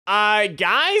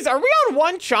Guys, are we on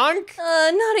one chunk?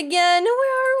 Not again. Where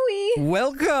are we?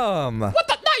 Welcome! What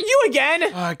the? Not you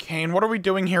again! Caine, what are we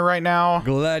doing here right now?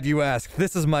 Glad you asked.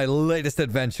 This is my latest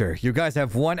adventure. You guys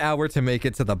have 1 hour to make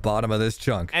it to the bottom of this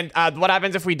chunk. And, what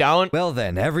happens if we don't? Well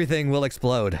then, everything will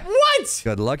explode. What?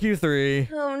 Good luck, you three.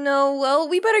 Oh no, well,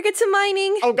 we better get to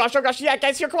mining. Oh gosh, yeah,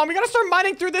 guys, here, come on, we gotta start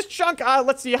mining through this chunk.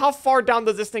 Let's see, how far down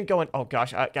does this thing go in? Oh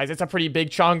gosh, guys, it's a pretty big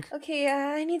chunk. Okay,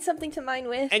 I need something to mine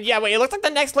with. And yeah, wait, it looks like the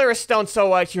next layer is stone,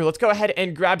 so, here, let's go ahead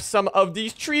and grab some of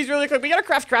these trees really quick. We gotta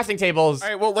craft crafting tables. All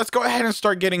right, well, let's go ahead and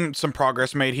start getting some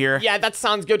progress made here. Yeah, that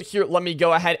sounds good. Here, let me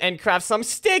go ahead and craft some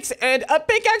sticks and a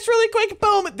pickaxe really quick.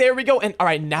 Boom, there we go. And all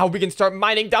right, now we can start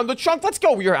mining down the chunk. Let's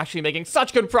go. We are actually making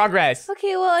such good progress.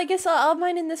 Okay, well, I guess I'll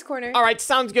mine in this corner. All right,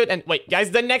 sounds good. And wait,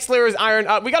 guys, the next layer is iron.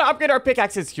 We gotta upgrade our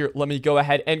pickaxes. Here, let me go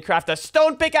ahead and craft a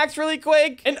stone pickaxe really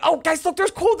quick. And oh, guys, look,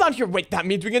 there's coal down here. Wait, that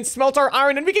means we can smelt our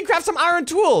iron and we can craft some iron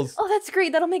tools. Oh, that's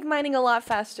great. That'll make mining a lot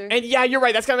faster. And yeah, you're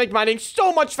right. That's gonna make mining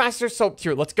so much faster. So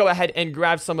here, let's go ahead and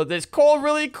grab some of this coal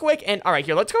really quick. And all right,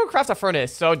 here, let's go craft a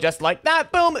furnace. So just like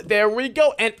that, boom, there we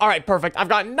go. And all right, perfect. I've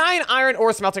got 9 iron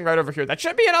ore smelting right over here. That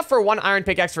should be enough for 1 iron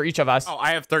pickaxe for each of us. Oh,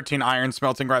 I have 13 iron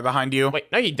smelting right behind you.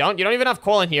 Wait, no, you don't. You don't even have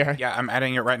coal in here. Yeah, I'm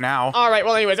adding it right now. All right,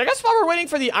 well, anyways, I guess while we're waiting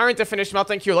for the iron to finish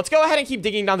smelting here, let's go ahead and keep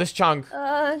digging down this chunk.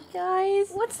 Guys,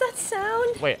 what's that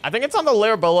sound? Wait, I think it's on the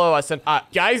layer below us. And,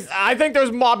 guys, I think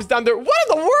there's mobs down there. What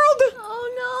in the world?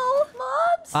 Oh no,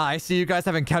 mobs? I see you guys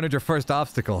have encountered your first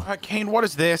obstacle. Caine, what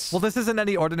is this? Well, this isn't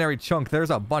any ordinary chunk. There's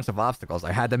a bunch of obstacles.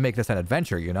 I had to make this an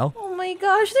adventure, you know? Oh my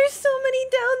gosh, there's so many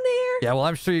down there. Yeah, well,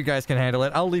 I'm sure you guys can handle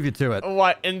it. I'll leave you to it.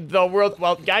 What in the world?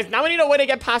 Well, guys, now we need a way to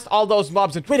get past all those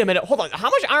mobs. And wait a minute, hold on. How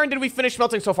much iron did we finish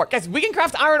smelting so far? Guys, we can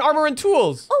craft iron armor and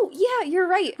tools. Oh, yeah, you're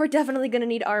right. We're definitely gonna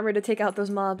need armor to take out those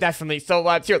mobs. Definitely. So,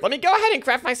 here, let me go ahead and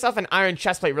craft myself an iron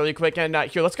chestplate really quick. And,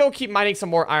 here, let's go keep mining some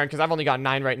more iron because I've only got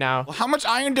 9 right now. Well, how much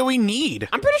iron do we need?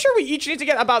 I'm pretty sure we each need to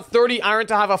get about 30 iron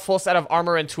to have a full set of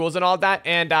armor and tools and all that.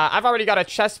 And, I've already got a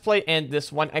chestplate and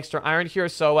this 1 extra iron here.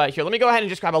 So, here, let me go ahead and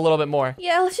just grab a little bit more.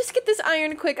 Yeah, let's just get this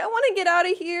iron quick. I want to get out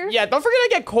of here. Yeah, don't forget to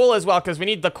get coal as well because we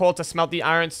need the coal to smelt the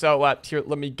iron. So, here,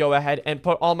 let me go ahead and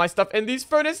put all my stuff in these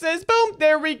furnaces. Boom,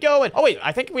 there we go. And, oh, wait,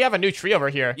 I think we have a new tree over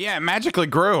here. Yeah, it magically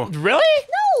grew. Really?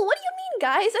 No, what do you mean,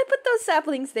 guys? I put those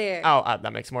saplings there. Oh,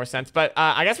 that makes more sense. But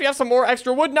I guess we have some more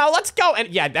extra wood now. Let's go. And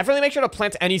yeah, definitely make sure to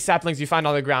plant any saplings you find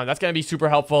on the ground. That's going to be super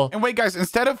helpful. And wait, guys,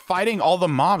 instead of fighting all the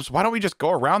mobs, why don't we just go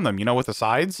around them, you know, with the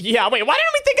sides? Yeah, wait, why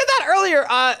didn't we think of that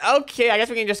earlier? Okay, I guess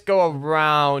we can just go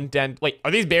around and... Wait,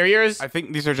 are these barriers? I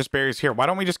think these are just barriers here. Why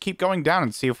don't we just keep going down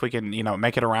and see if we can, you know,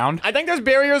 make it around? I think there's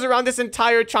barriers around this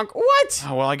entire chunk. What?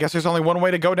 Oh, well, I guess there's only one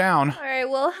way to go down. All right,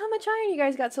 well, how much iron you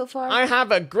guys got so far? I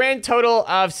have a grand total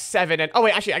of 7. And oh,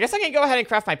 wait, actually, I guess I can go ahead and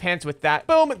craft my pants with that.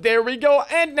 Boom, there we go.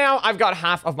 And now I've got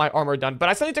half of my armor done. But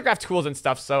I still need to craft tools and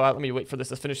stuff. So let me wait for this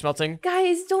to finish smelting.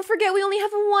 Guys, don't forget we only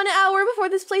have 1 hour before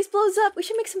this place blows up. We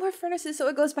should make some more furnaces so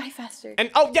it goes by faster.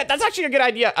 And oh, yeah, that's actually a good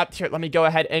idea. Up here, let me go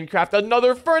ahead and craft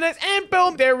another furnace. And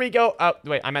boom, there we go. Oh,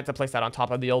 wait, I meant to place that on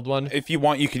top of the old one. If you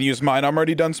want, you can use mine. I'm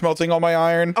already done smelting all my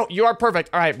iron. Oh, you are perfect.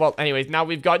 All right, well, anyways, now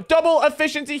we've got double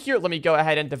efficiency here. Let me go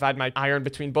ahead and divide my iron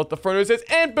between both the furnaces.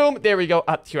 And boom, there we go.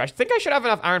 Up here, I think I should have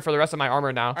enough iron for the rest of my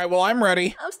armor now. All right, well, I'm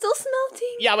ready. I'm still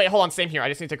smelting. Yeah, wait, hold on, same here. I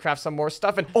just need to craft some more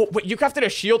stuff. And oh, wait, you crafted a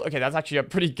shield? Okay, that's actually a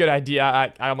pretty good idea.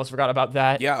 I almost forgot about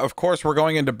that. Yeah, of course, we're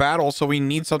going into battle, so we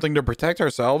need something to protect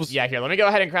ourselves. Yeah, here, let me go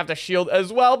ahead and craft a shield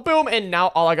as well. Boom, and now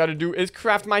all I gotta do is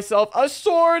craft myself a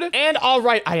sword. And all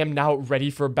right, I am now ready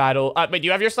for battle. Wait, do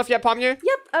you have your stuff yet, Pomni?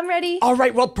 Yep, I'm ready. All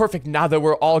right, well, perfect. Now that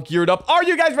we're all geared up, are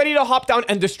you guys ready to hop down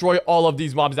and destroy all of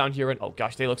these mobs down here? And oh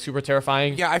gosh, they look super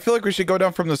terrifying. Yeah, I feel like we should go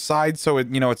down from the side so it,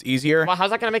 you know, it's easier. Well,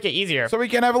 how's that gonna make it easier? So we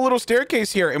can have a little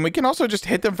staircase here, and we can also just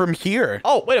hit them from here.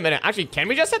 Oh, wait a minute. Actually, can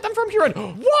we just hit them from here? And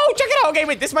whoa, check it out. Okay,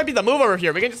 wait, this might be the move over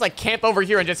here. We can just like camp over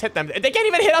here and just hit them. They can't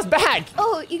even hit us back.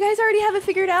 Oh, you guys already have it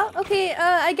figured out? Okay,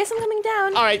 I guess I'm coming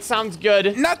down. All right, sounds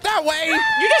good. Not that way.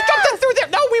 You just jumped in through there.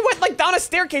 No, we went like down a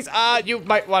staircase. You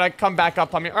might want to come back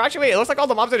up on me. Or actually, wait, it looks like all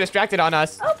the mobs are distracted on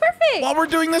us. Oh, perfect. While we're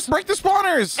doing this, break the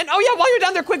spawners. And oh yeah, while you're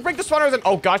down there, quick, break the spawners. And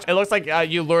oh gosh, it looks like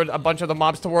you lured a bunch of the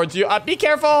mobs towards you. Be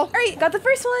careful. All right, got the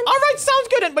first one. All right, sounds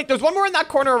good. And wait, there's one more in that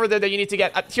corner over there that you need to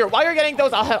get. Here, while you're getting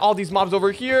those, I'll hit all these mobs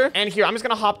over here. And here, I'm just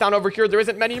gonna hop down over here. There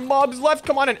isn't many mobs left.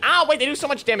 Come on, and ow, wait, they do so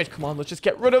much damage. Come on, let's just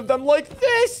get rid of them like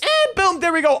this. And boom,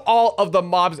 there we go. All of the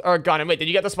mobs are gone. And wait, did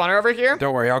you get the spawner over here?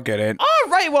 Don't worry, I'll get it. All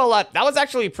right, well, that was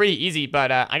actually pretty easy,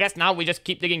 but I guess now we just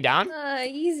keep digging down.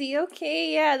 Easy,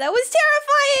 okay, yeah, that was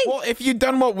terrifying. Well, if you'd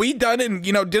done what we done and,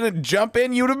 didn't jump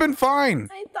in, you'd have been fine.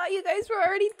 I thought you guys were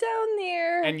already down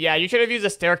there. And yeah, you should have used a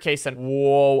staircase and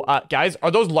whoa, guys,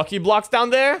 are those lucky blocks down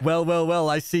there? Well,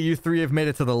 I see you three have made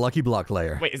it to the lucky block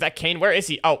layer. Wait, is that Caine? Where is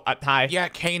he? Oh, hi. Yeah,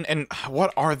 Caine, and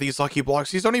what are these lucky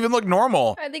blocks? These don't even look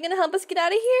normal. Are they gonna help us get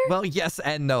out of here? Well, yes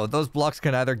and no. Those blocks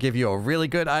can either give you a really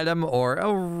good item or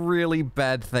a really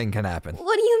bad thing can happen.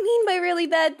 What do you mean by really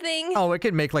bad thing? Oh, it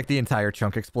could make like the entire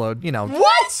chunk explode,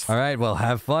 What? All right, well,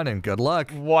 have fun and good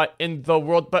luck. What in the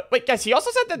world? But wait, guys, he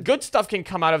also said that good stuff can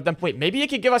come out of them. Wait, maybe it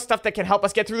could give us stuff that can help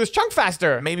us get through this chunk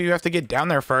faster. Maybe you have to get down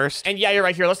there first. And yeah, you're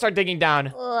right here. Let's start digging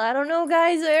down. Well, I don't know,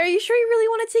 guys. Are you sure you really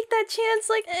want to take that chance?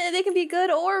 Like, they can be good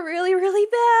or really, really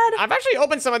bad. I've actually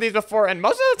opened some of these before, and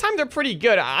most of the time they're pretty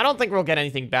good. I don't think we'll get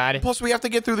anything bad. Plus, we have to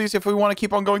get through these if we want to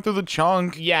keep on going through the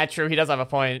chunk. Yeah, true. He does have a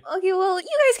point. Okay, well, you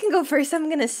guys can go first. I'm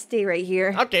gonna stay right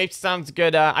here. Okay, sounds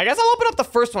good. I guess I'll open up the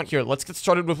first one here. Let's get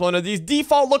started with one of these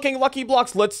default-looking lucky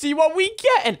blocks. Let's see what we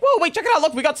get. And whoa, wait, check it out.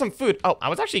 Look, we got some food. Oh, I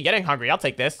was actually getting hungry. I'll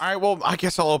take this. All right, well, I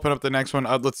guess I'll open up the next one.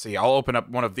 Let's see. I'll open up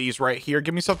one of these right here.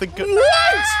 Give me something good.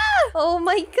 What? Oh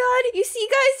my god. You see,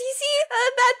 guys? You see?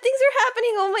 Bad things are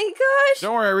happening. Oh my gosh.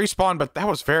 Don't worry, I respawned, but that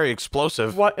was very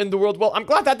explosive. What in the world? Well, I'm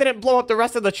glad that didn't blow up the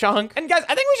rest of the chunk. And guys,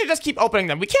 I think we should just keep opening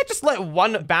them. We can't just let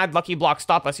one bad lucky block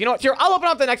stop us. You know what? Here, I'll open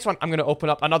up the next one. I'm gonna open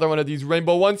up another one of these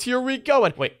rainbow ones. Here we go.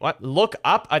 And wait, what? Look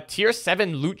up. A tier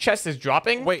 7 loot chest is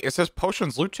dropping. Wait, it says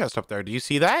potions loot chest up there. Do you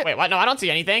see that? Wait, what? No, I don't see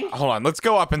anything. Hold on, let's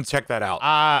go up and check that out.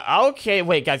 Okay.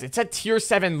 Wait, guys, it said tier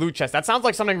 7 loot chest. That sounds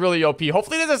like something really OP.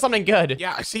 Hopefully this is something good.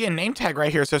 Yeah, I see a name tag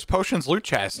right here. It says potions loot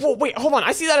chest. Whoa, wait, hold on.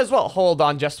 I see that as well. Hold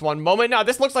on just one moment. Now,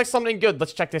 this looks like something good.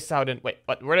 Let's check this out. And wait,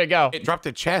 what? Where'd it go? It dropped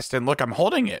a chest, and look, I'm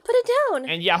holding it. Put it down.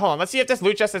 And yeah, hold on. Let's see if this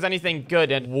loot chest has anything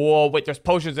good. And whoa, wait, there's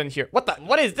potions in here.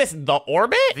 What is this? The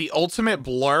orbit? The ultimate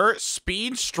blur,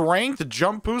 speed, strength,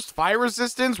 jump boost, fire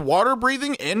resistance, water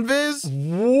breathing, invis.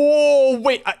 Whoa,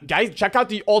 wait, guys, check out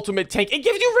the ultimate tank. It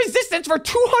gives you resistance for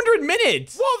 200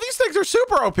 minutes. Whoa, these things are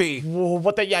super OP. Whoa,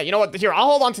 what the? Yeah, you know what? Here, I'll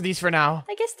hold on to these for now.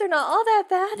 I guess they're not all that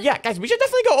bad. Yeah, guys, we should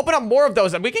definitely go open up more of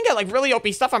those, and we can get like really OP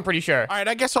stuff, I'm pretty sure. All right,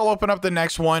 I guess I'll open up the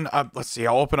next one. Let's see,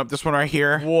 I'll open up this one right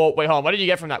here. Whoa, wait, hold on. What did you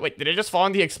get from that? Wait, did it just fall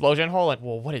in the explosion hole? And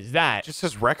whoa, what is that? It just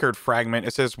says record fragment.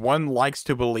 It says one likes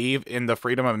to believe in the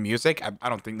freedom of music. I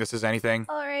don't think this is anything.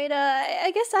 All right,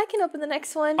 I guess I can open the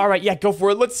next one. All right, yeah, go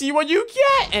for it. Let's see what you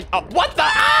get. And what the?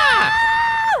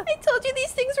 I told you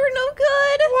these things were no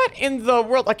good. What in the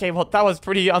world? Okay, well, that was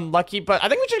pretty unlucky, but I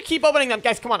think we should keep opening them.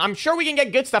 Guys, come on. I'm sure we can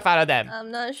get good stuff out of them. I'm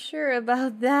not sure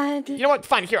about that. You know what?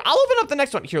 Fine. Here, I'll open up the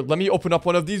next one. Here, let me open up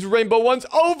one of these rainbow ones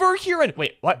over here. And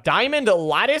wait, what? Diamond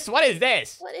lattice? What is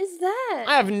this? What is that?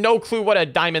 I have no clue what a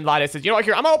diamond lattice is. You know what?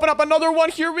 Here, I'm gonna open up another one.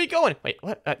 Here we go. And wait,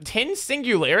 what? Tin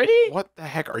singularity? What the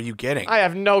heck are you getting? I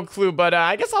have no clue, but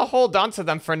I guess I'll hold on to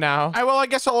them for now. I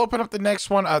guess I'll open up the next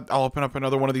one. I'll open up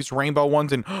another one of these rainbow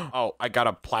ones, and oh, I got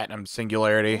a platinum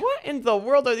singularity. What in the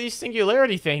world are these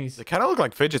singularity things? They kind of look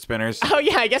like fidget spinners. Oh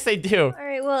yeah, I guess they do. All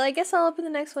right, well, I guess I'll open the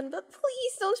next one, but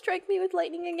please don't strike me with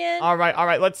lightning again. All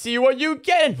right, let's see what you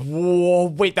get. Whoa,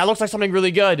 wait, that looks like something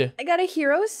really good. I got a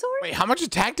hero sword. Wait, how much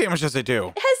attack damage does it do?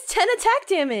 It has 10 attack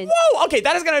damage. Whoa, okay,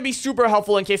 that is gonna be super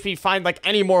helpful in case we find like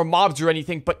any more mobs or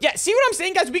anything. But yeah, see what I'm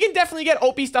saying, guys? We can definitely get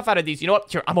OP stuff out of these. You know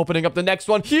what? Here, I'm opening up the next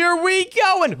one. Here we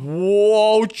go. And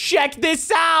whoa, check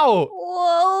this out.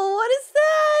 Whoa, what is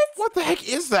that? What the heck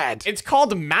is that? It's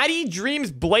called Maddie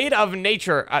Dreams Blade of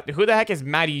Nature. Who the heck is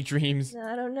Maddie Dreams?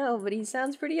 I don't know, but he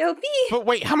sounds pretty OP. But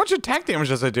wait, how much attack damage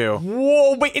does it do?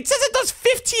 Whoa, wait, it says it does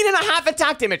 15.5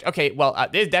 attack damage. Okay, well,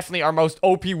 this is definitely our most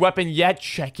OP weapon yet.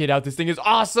 Check it out. This thing is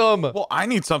awesome. Well, I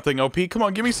need something OP. Come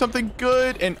on, give me something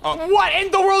good. And what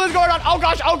in the world is going on? Oh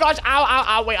gosh,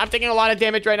 ow. Wait, I'm taking a lot of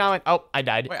damage right now. And oh, I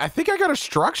died. wait, I think I got a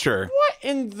structure. What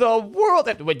in the world?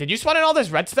 Wait, did you spawn in all this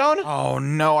redstone? Oh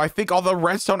no, I think all the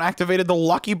redstone activated the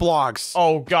lucky blocks.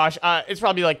 Oh gosh, it's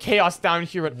probably like chaos down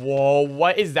here. Whoa,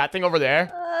 what is that thing over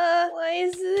there? Why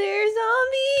is there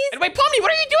zombies? And wait, Pomni,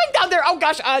 what are you doing down there? Oh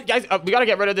gosh, guys, we gotta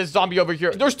get rid of this zombie over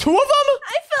here. There's 2 of them?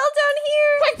 I fell down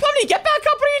here. Wait, Pomni, get back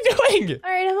up. What are you doing? All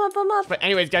right, I'm up. But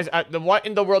anyways, guys, what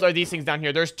in the world are these things down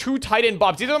here? There's 2 Titan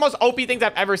bobs. These are the most OP things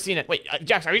I've ever seen. Wait,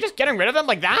 Jax, are you just getting rid of them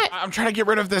like that? I'm trying to get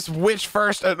rid of this witch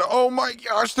first, and oh my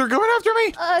gosh, they're going after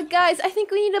me. Guys, I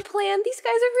think we need a plan. These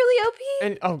guys are really OP.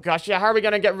 And oh gosh, yeah, how are we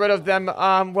gonna get rid of them?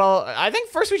 Well, I think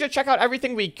first we should check out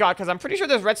everything we got, because I'm pretty sure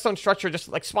this redstone structure just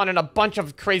like spawned in a bunch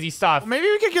of crazy stuff. Maybe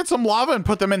we could get some lava and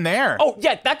put them in there. Oh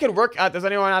yeah, that could work. Does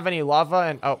anyone have any lava?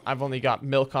 And oh, I've only got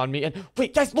milk on me. And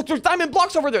wait, guys, look, there's diamond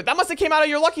blocks over further. That must have came out of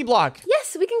your lucky block.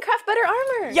 Yes, we can craft better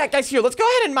armor. Yeah, guys, here, let's go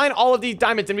ahead and mine all of these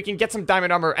diamonds and we can get some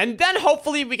diamond armor. And then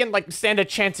hopefully we can, like, stand a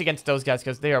chance against those guys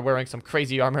because they are wearing some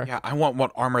crazy armor. Yeah, I want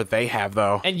what armor they have,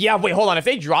 though. And yeah, wait, hold on. If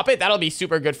they drop it, that'll be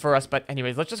super good for us. But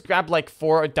anyways, let's just grab, like,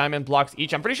 4 diamond blocks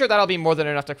each. I'm pretty sure that'll be more than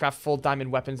enough to craft full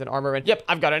diamond weapons and armor. And yep,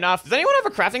 I've got enough. Does anyone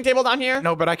have a crafting table down here?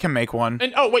 No, but I can make one.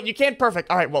 And oh, wait, you can't? Perfect.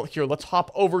 All right, well, here, let's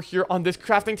hop over here on this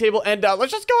crafting table. And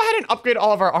let's just go ahead and upgrade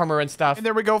all of our armor and stuff. And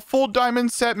there we go. Full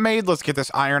diamond set made. Let's get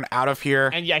this iron out of here.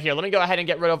 And yeah, here, let me go ahead and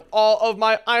get rid of all of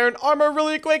my iron armor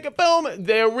really quick. Boom.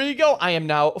 There we go. I am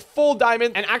now full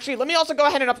diamond. And actually, let me also go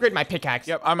ahead and upgrade my pickaxe.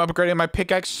 Yep, I'm upgrading my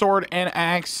pickaxe, sword, and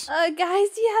axe. Guys,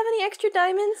 do you have any extra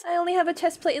diamonds? I only have a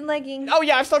chest plate and leggings. Oh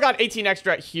yeah, I've still got 18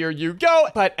 extra. Here you go.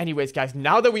 But anyways, guys,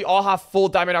 now that we all have full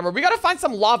diamond armor, we gotta find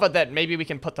some lava that maybe we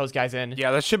can put those guys in.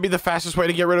 Yeah, that should be the fastest way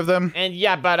to get rid of them. And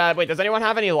yeah, but wait, does anyone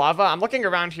have any lava? I'm looking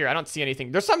around here. I don't see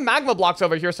anything. There's some magma blocks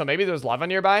over here, so maybe there's lava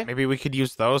nearby. Maybe we could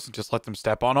use those and just let them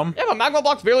step on them. Yeah, but magma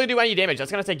blocks barely do any damage.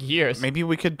 That's gonna take years. Maybe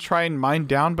we could try and mine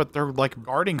down, but they're like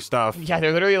guarding stuff. Yeah,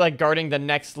 they're literally like guarding the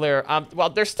next layer. Well,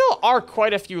 there still are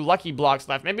quite a few lucky blocks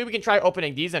left. Maybe we can try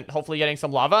opening these and hopefully getting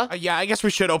some lava. Yeah, I guess we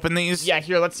should open these. Yeah,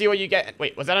 here, let's see what you get.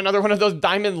 Wait, was that another one of those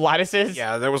diamond lattices?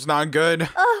 Yeah, that was not good.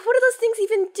 What do those things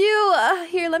even do?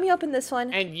 Here, let me open this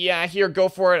one. And yeah, here, go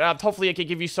for it. Hopefully it could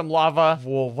give you some lava.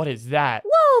 Whoa, what is that?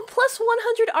 Whoa, plus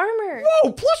 100 armor.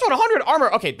 Whoa, plus 100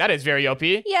 armor. Okay, that is very OP.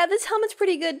 Yeah, this helmet's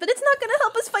pretty good, but it's not gonna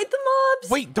help us fight the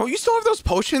mobs. Wait, don't you still have those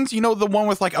potions? You know, the one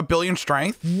with like 1 billion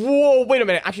strength? Whoa, wait a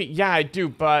minute. Actually, yeah, I do,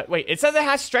 but wait, it says it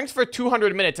has strength for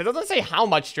 200 minutes. It doesn't say how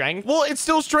much strength. Well, it's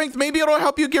still strength. Maybe it'll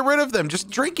help you get rid of them. Just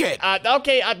drink it.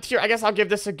 Okay, here, I guess I'll give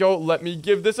this a go. Let me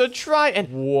give this a try. And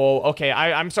whoa, okay,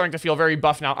 I'm starting to feel very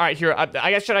buff now. All right, here,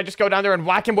 I guess, should I just go down there and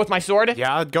whack him with my sword?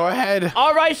 Yeah, go ahead.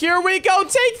 All right, here we go.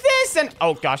 Take this. And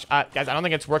oh gosh, guys, I don't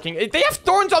think it's working. They have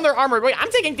thorns on their armor. Wait,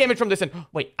 I'm taking damage from this. And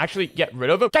wait, actually get rid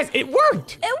of it. Guys, it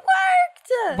worked. It worked.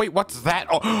 Wait, what's that?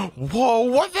 Oh, whoa,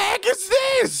 what the heck is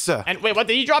this? And wait, what,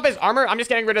 did he drop his armor? I'm just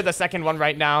getting rid of the second one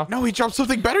right now. No, he dropped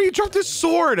something better. He dropped his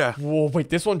sword. Whoa, wait,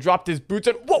 this one dropped his boots.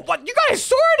 And whoa, what? You got his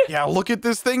sword? Yeah, look at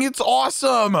this thing. It's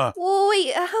awesome. Whoa,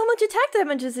 wait, how much attack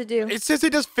damage does it do? It says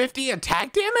it does 50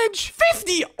 attack damage.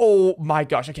 50! Oh my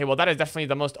gosh. Okay, well, that is definitely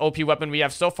the most OP weapon we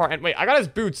have so far. And wait, I got his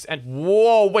boots. And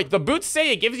whoa, wait, the boots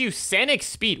say it gives you Sonic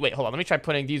speed. Wait, hold on. Let me try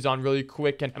putting these on really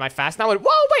quick. And am I fast now? And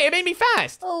whoa, wait, it made me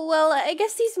fast. Oh, well, I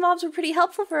guess these mobs were pretty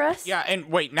helpful for us. Yeah, and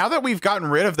wait, now that we've gotten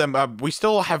rid of them, we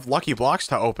still have lucky blocks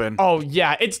to open. Oh,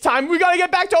 yeah, it's time. We gotta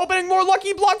get back to opening more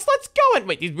lucky blocks. Let's go. And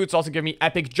wait, these boots also give me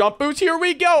epic jump boots. Here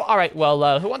we go. All right,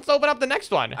 well, who wants to open up the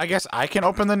next one? I guess I can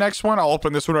open the next one. I'll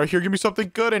open this one right here. Give me something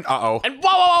good. And uh-oh. And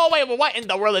whoa, wait, what in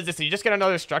the world is this? Did you just get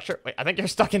another structure? Wait, I think you're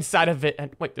stuck inside of it.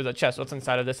 And wait, there's a chest. What's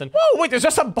inside of this? And whoa, wait, there's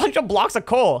just a bunch of blocks of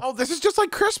coal. Oh, this is just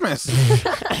like Christmas.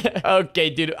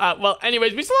 Okay, dude. Well,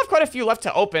 anyways, we still have quite a few left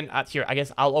to open. Here, I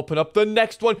guess I'll open up the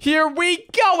next one. Here we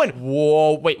go. And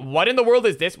whoa, wait, what in the world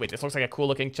is this? Wait, this looks like a cool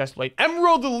looking chest plate.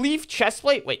 Emerald leaf chest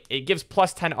plate. Wait, it gives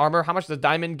plus 10 armor. How much does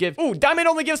diamond give? Ooh, diamond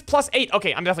only gives plus 8.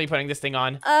 Okay, I'm definitely putting this thing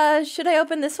on. Should I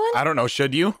open this one? I don't know.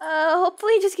 Should you?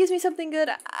 Hopefully it just gives me something good.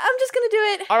 I'm just gonna do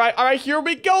it. All right, here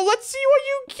we go. Let's see what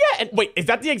you get. And wait, is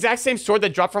that the exact same sword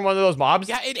that dropped from one of those mobs?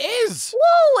 Yeah, it is.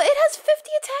 Whoa, it has 50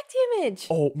 attack damage.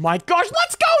 Oh my gosh,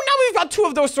 let's go. Now we've got 2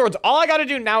 of those swords. All I gotta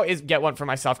do now is get one for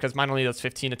myself because mine only does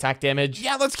 15 attack damage.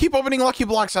 Yeah, let's keep opening lucky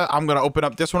blocks. I'm gonna open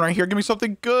up this one right here. Give me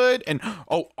something good. And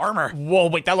oh, armor. Whoa,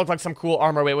 wait, that looked like some cool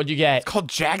armor. Wait, what'd you get? It's called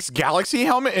Jack's Galaxy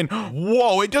Helmet. And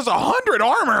whoa, it does 100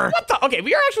 armor. What the? Okay,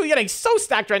 we are actually getting so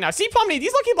stacked right now. See, Pomni,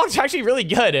 these lucky blocks are actually really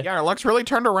good. Yeah, our luck's really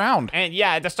turned around. And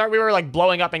yeah, at the start we were like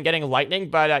blowing up and getting lightning,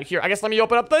 but here, I guess let me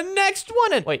open up the next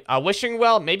one. And wait, wishing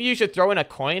well, maybe you should throw in a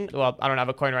coin. Well, I don't have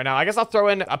a coin right now. I guess I'll throw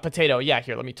in a potato. Yeah,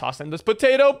 here, let me toss in this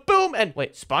potato. Boom. And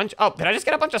wait, sponge. Oh, did I just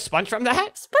get a bunch of sponge from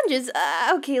that? Sponges?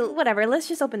 Okay, whatever. Let's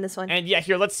just open this one. And yeah,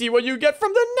 here, let's see what you get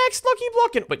from the next lucky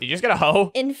block. And wait, did you just get a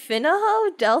hoe?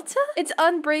 Infiniho Delta? It's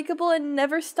unbreakable and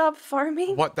never stop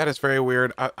farming. What? That is very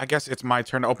weird. I guess it's my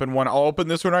turn to open one. I'll open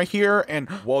this one right here. And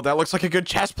whoa, that looks like a good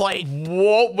chest plate.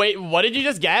 Whoa, wait, what did you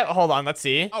just get? Hold on, let's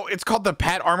see. Oh, it's called the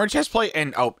Pat Armor chest plate.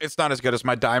 And oh, it's not as good as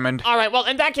my diamond. All right, well,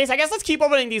 in that case, I guess let's keep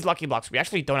opening these lucky blocks. We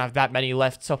actually don't have that many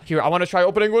left. So here, I want to try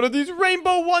opening one of these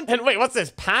rainbow ones. And wait, what's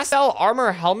this? Pastel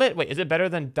armor helmet? Wait, is it better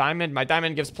than diamond? My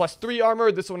diamond gives plus 3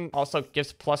 armor. This one also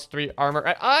gives plus 3 armor.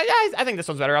 Yeah, I think this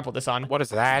one's better. I'll put this on. What is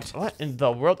that? What in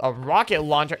the world? A rocket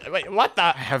launcher? Wait, what the?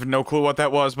 I have no clue what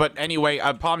that was. But anyway,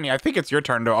 Pomni, I think it's your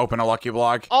turn to open a lucky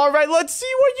block. All right, let's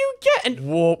see what you get. And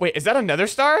whoa, wait, is that another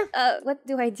star? What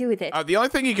do I do with it? The only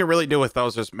thing you can really do with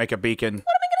those is make a beacon. What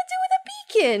am I gonna do with a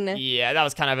chicken. Yeah, that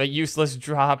was kind of a useless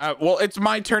drop. Well, it's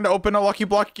my turn to open a lucky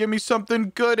block. Give me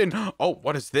something good. And oh,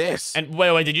 what is this? And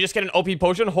wait, did you just get an OP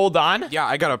potion? Hold on. Yeah,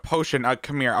 I got a potion.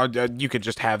 Come here. You could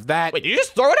just have that. Wait, did you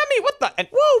just throw it at me? What the? And,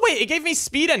 whoa, wait, it gave me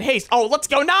speed and haste. Oh, let's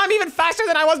go. Now I'm even faster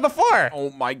than I was before.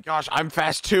 Oh my gosh, I'm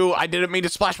fast too. I didn't mean to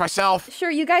splash myself.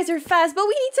 Sure, you guys are fast, but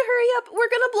we need to hurry up. We're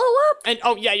gonna blow up. And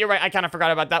oh, yeah, you're right. I kind of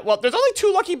forgot about that. Well, there's only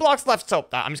 2 lucky blocks left, so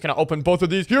I'm just going to open both of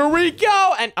these. Here we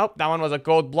go. And oh, that one was a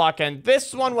gold block, and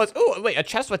this one was, ooh, wait, a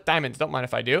chest with diamonds. Don't mind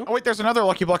if I do. Oh, wait, there's another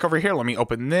lucky block over here. Let me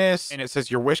open this. And it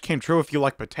says your wish came true if you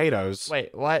like potatoes.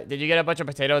 Wait, what? Did you get a bunch of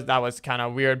potatoes? That was kind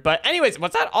of weird. But anyways,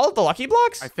 was that all of the lucky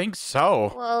blocks? I think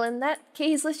so. Well, in that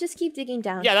case, let's just keep digging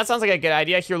down. Yeah, that sounds like a good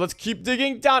idea. Here, let's keep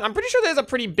digging down. I'm pretty sure there's a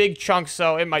pretty big chunk,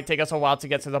 so it might take us a while to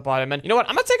get to the bottom. And you know what?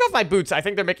 I'm gonna take off my boots. I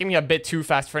think they're making me a bit too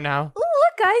fast for now. Ooh,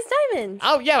 look, guys, diamonds.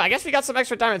 Oh, yeah, I guess we got some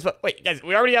extra diamonds. But wait, guys,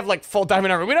 we already have like full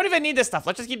diamond armor. We don't even need this stuff.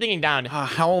 Let's just keep digging down.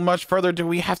 How much further do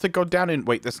we have to go down? And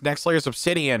wait, this next layer is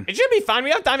obsidian. It should be fine.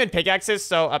 We have diamond pickaxes,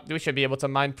 so we should be able to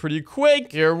mine pretty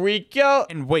quick. Here we go.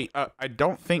 And wait, I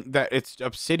don't think that it's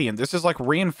obsidian. This is like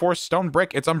reinforced stone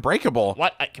brick. It's unbreakable.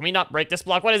 What? Can we not break this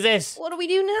block? What is this? What do we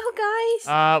do now,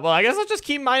 guys? Well, I guess let's just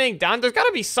keep mining down. There's got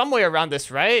to be some way around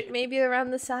this, right? Maybe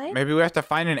around the side? Maybe we have to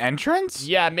find an entrance?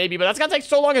 Yeah, maybe, but that's gonna take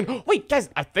so long. And wait, guys,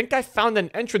 I think I found an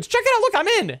entrance. Check it out. Look, I'm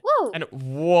in. Whoa. And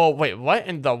whoa, wait, what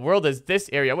in the world is this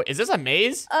area? Wait, is this a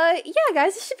maze? Yeah,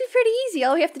 guys, this should be pretty easy.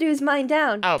 All we have to do is mine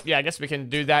down. Oh, yeah, I guess we can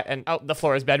do that. And oh, the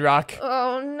floor is bedrock.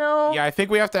 Oh, no. Yeah, I think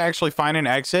we have to actually find an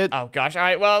exit. Oh, gosh. All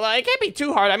right, well, it can't be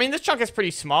too hard. I mean, this chunk is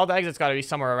pretty small. The exit's got to be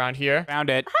somewhere around here. Found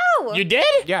it. How? You did?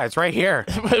 Yeah, it's right here.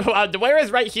 Where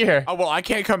is right here? Oh, well, I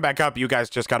can't come back up. You guys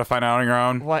just got to find it on your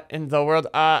own. What in the world?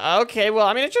 Okay, well,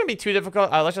 I mean, it shouldn't be too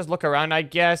difficult. Let's just look around, I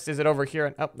guess. Is it over here?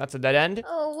 And, oh, that's a dead end.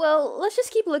 Oh, well, let's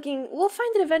just keep looking. We'll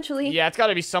find it eventually. Yeah, it's got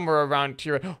to be somewhere around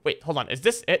here. Wait, hold on. Is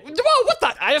this it? Whoa, what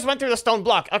the? I just went through the stone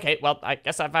block. Okay, well, I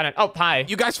guess I found it. Oh, hi.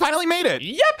 You guys finally made it.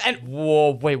 Yep, and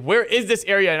whoa, wait, where is this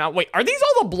area now? Wait, are these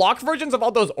all the block versions of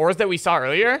all those ores that we saw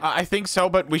earlier? I think so,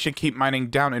 but we should keep mining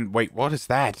down. And wait, what is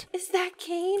that? Is that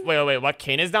Caine? Wait, what?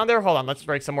 Caine is down there? Hold on, let's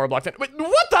break some more blocks. Wait,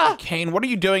 what the? Caine, what are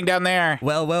you doing down there?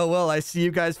 Well, I see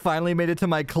you guys finally made it to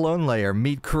my clone layer.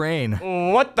 Meet Crane.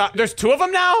 What the? There's 2 of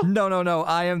them now? No,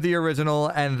 I am the original,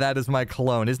 and that is my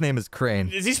clone. His name is Crane.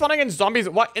 Is he spawning in zombies?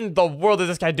 What in the world is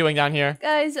this guy doing down here?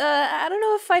 Guys, I don't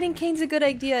know if fighting Caine's a good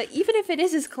idea, even if it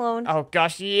is his clone. Oh,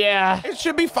 gosh, yeah. It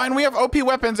should be fine. We have OP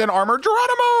weapons and armor.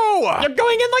 Geronimo! You're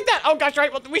going in like that? Oh, gosh,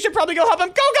 right. Well, we should probably go help him.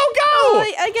 Go!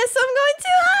 I guess I'm going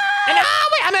to. And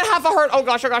wait, I'm at half a heart. Oh,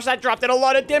 gosh, that dropped in a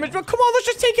lot of damage. But come on, let's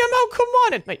just take him out. Come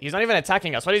on. And wait, he's not even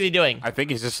attacking us. What is he doing? I think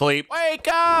he's asleep. Wake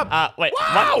up! Wait,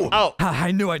 wow! what? Oh.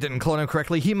 I knew I didn't clone him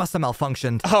correctly. He must have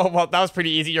malfunctioned. Oh, well, that was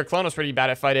pretty easy. Your clone was pretty bad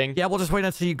at fighting. Yeah, we'll just wait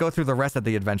until you go through the rest of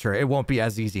the adventure. It won't be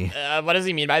as easy. What does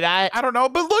he mean by that? I don't know,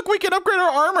 but look, we can upgrade our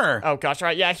armor. Oh, gosh,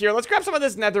 right. Yeah, here, let's grab some of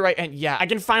this netherite. And yeah, I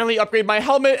can finally upgrade my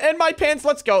helmet and my pants.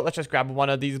 Let's go. Let's just grab one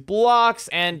of these blocks.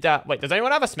 And wait, does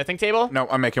anyone have a smithing table? No,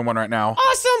 I'm making one right now.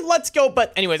 Awesome. Let's go.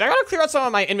 But anyways, I gotta clear out some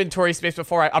of my inventory space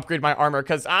before I upgrade my armor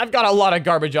because I've got a lot of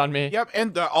garbage on me. Yep,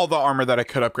 and all the armor that I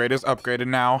could upgrade is upgraded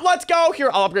now. Let's go. Here,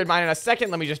 I'll upgrade mine in a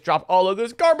second. Let me just drop all of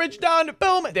this garbage down.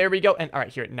 Boom. There we go. And all right,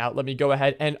 here, now let me go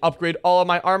ahead and upgrade all of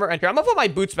my armor. And here, I'm gonna put my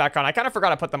boots back on. I kind of forgot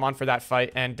to put them on for that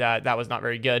fight, and that was not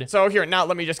very good. So here, now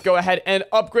let me just go ahead and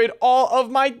upgrade all of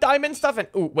my diamond stuff. And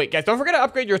ooh, wait, guys, don't forget to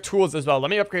upgrade your tools as well. Let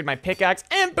me upgrade my pickaxe,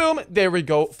 and boom, there we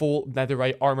go. Full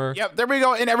netherite armor. Yep, there we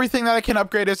go. And everything that I can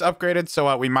upgrade is upgraded,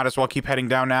 so we might as well keep heading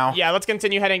down now. Yeah, let's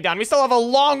continue heading down. We still have a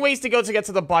long ways to go to get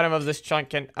to the bottom of this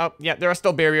chunk. And oh, yeah, there are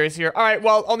still barriers here. All right,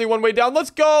 well, only one way down.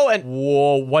 Let's go. And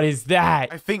whoa, what is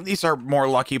that? I think these are more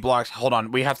lucky blocks. Hold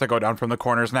on, we have to go down from the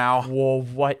corners now. Whoa,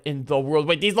 what in the world?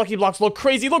 Wait, these lucky blocks look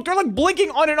crazy. Look, they're like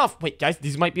blinking on and off. Wait, guys,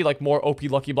 these might be like more OP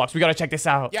lucky blocks. We gotta check this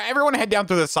out. Yeah, everyone head down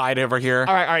through the side over here.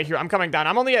 All right, here. I'm coming down.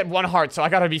 I'm only at 1 heart, so I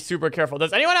gotta be super careful.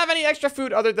 Does anyone have any extra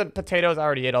food other than potatoes? I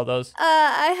already ate all those.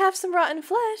 I have some rotten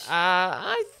flesh.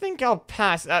 I think I'll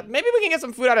pass. Maybe we can get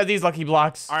some food out of these lucky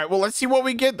blocks. All right, well, let's see what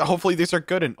we get. Hopefully these are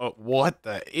good. And what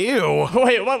the? Ew.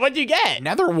 Wait, what'd you get?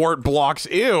 Nether wart blocks.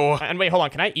 Ew. And wait, hold on.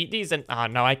 Can I eat these? And oh,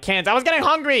 no, I can't. I was getting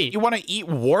hungry. You want to eat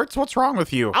warts? What's wrong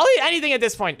with you? I'll eat anything at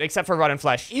this point except for rotten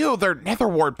flesh. Ew, they're nether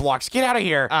wart blocks. Get out of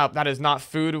here. Oh, that is not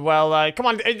food. Well, come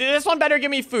on. This one better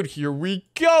give me food. Here we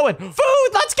go. And food.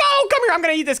 Let's go. Come here. I'm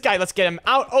gonna eat this guy. Let's get him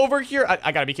out over here.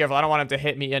 I gotta be careful. I don't want him to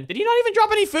hit me. And did he not even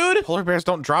drop any food? Polar bears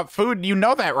don't drop food. You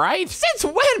know that, right? right? Since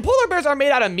when? Polar bears are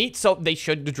made out of meat, so they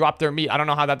should drop their meat. I don't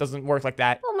know how that doesn't work like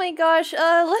that. Oh my gosh.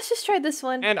 Let's just try this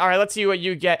one. And all right, let's see what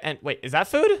you get. And wait, is that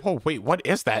food? Oh, wait, what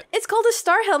is that? It's called a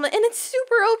star helmet, and it's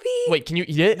super OP. Wait, can you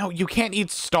eat it? No, you can't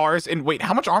eat stars. And wait,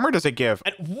 how much armor does it give?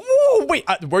 And, whoa, wait,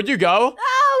 where'd you go?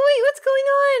 Oh, wait, what's going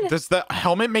on? Does the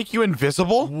helmet make you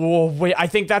invisible? Whoa, wait, I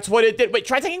think that's what it did. Wait,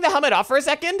 try taking the helmet off for a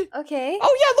second. Okay.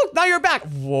 Oh, yeah, look, now you're back.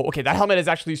 Whoa, okay, that helmet is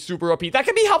actually super OP. That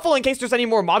could be helpful in case there's any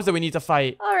more mobs that we need to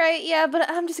fight. All right, yeah, but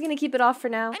I'm just gonna keep it off for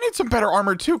now. I need some better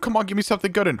armor too. Come on, give me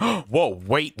something good. And whoa,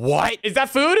 wait, what? Is that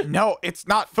food? No, it's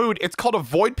not food. It's called a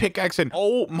void pickaxe. And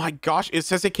oh my gosh, it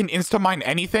says it can insta-mine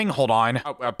anything. Hold on.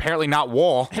 Apparently not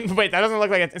wool. And wait, that doesn't look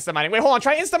like it's insta-mining. Wait, hold on,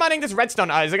 try insta-mining this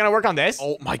redstone. Is it gonna work on this?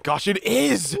 Oh my gosh, it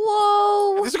is.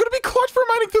 Whoa. This is gonna be clutch for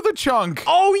mining through the chunk.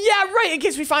 Oh, yeah, right, in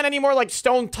case we find any more, like,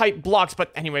 stone-type blocks.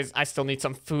 But anyways, I still need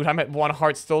some food. I'm at 1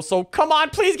 heart still, so come on,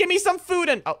 please give me some food.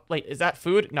 And, oh, wait, is that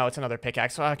food? No, it's another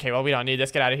pickaxe. Okay, well, we don't need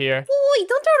this. Get out of here. Wait,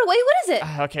 don't throw it away. What is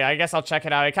it? Okay, I guess I'll check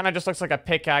it out. It kind of just looks like a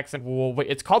pickaxe. And, whoa, wait,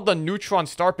 it's called the Neutron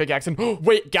Star Pickaxe. And,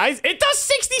 wait, guys, it does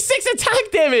 66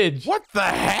 attack damage. What the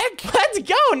heck? Let's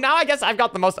go. Now I guess I've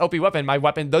got the most OP weapon. My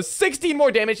weapon does 16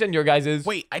 more damage than your guys's.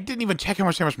 Wait, I didn't even check how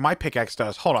much damage my pickaxe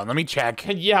does. Hold on, let me check.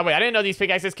 Yeah, wait, I didn't know these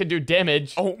pickaxes could do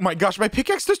damage. Oh my gosh, my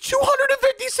pickaxe does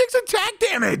 256 attack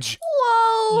damage.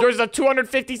 Whoa. Yours is a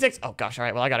 256. Oh, gosh, all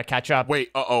right, well, I gotta catch up.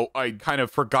 Wait, I kind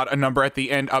of forgot a number at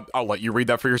the end. I'll let you read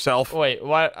that for yourself. Wait,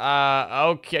 what?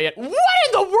 Okay. What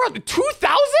in the world?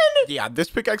 2,000? Yeah, this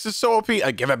pickaxe is so OP.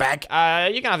 Give it back.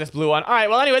 You can have this blue one. All right,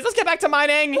 well, anyways, let's get back to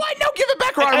mining. What? No, give it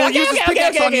back or I will use this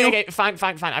pickaxe on you. Okay, fine.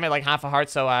 I'm at like half a heart,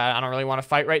 so I don't really want to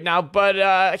fight right now.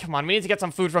 But come on, we need to get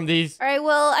some food from these. All right,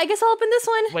 well, I guess I'll open this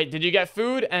one. Wait, did you get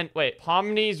food? And wait,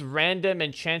 Pomni's random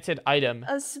enchanted item.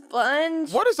 A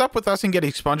sponge. What is up with us and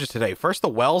getting sponges today? First the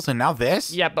wells and now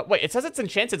this? Yeah, but wait, it says it's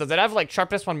enchanted. Does it have like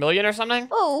sharpness 1 million or something?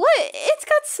 Oh, what? It's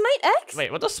got Smite X?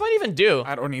 Wait, what does Smite even do?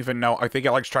 I don't even know. I think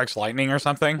it like strikes lightning or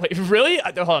something. Wait, really?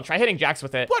 Hold on, try hitting Jax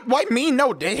with it. What? Why me?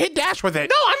 No, hit dash with it.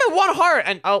 No, I'm at 1 heart,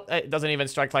 and oh, it doesn't even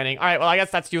strike lightning. All right, well, I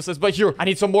guess that's useless, but here, I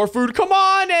need some more food. Come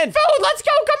on in. Food, let's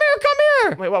go. Come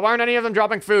here. Wait, why aren't any of them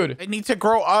dropping food? They need to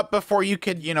grow up before you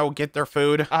could, get their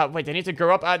food. Wait, they need to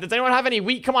grow up. Does anyone have any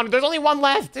wheat? Come on, there's only 1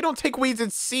 left. They don't take weeds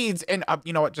and seeds. And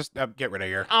you know what? Just get rid of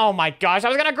here. Oh my gosh, I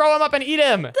was gonna grow him up and eat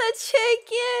him. The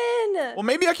chicken. Well,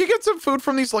 maybe I could get some food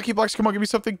from these lucky blocks. Come on, give me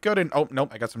something good. And oh,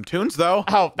 nope, I got some tunes though.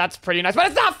 Oh, that's pretty nice, but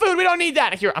it's not food. We don't need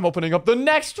that. Here, I'm opening up the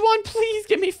next one. Please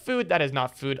give me food. That is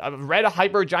not food. A red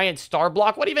hyper giant star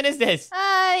block. What even is this?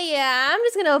 Yeah, I'm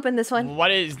just gonna open this one.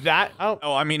 What is that? Oh.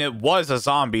 Oh, I mean, it was a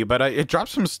zombie, but it dropped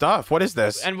some stuff. What is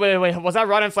this? And wait, was that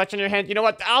rotten flesh in your hand? You know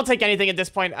what? I'll take anything at this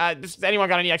point. Does anyone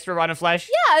got any extra rotten flesh?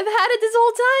 Yeah, I've had it this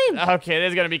whole time. Okay, this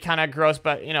is gonna be kind of gross,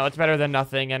 but it's better than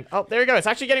nothing. And oh, there you go. It's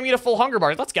actually getting me to full hunger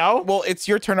bars. Let's go. Well, it's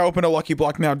your turn to open a lucky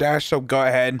block now, Dash, so go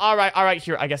ahead. All right.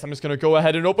 Here, I guess I'm just gonna go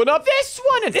ahead and open up this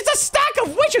one. It's a stack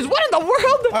of witches. What in the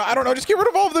world? I don't know. Just get rid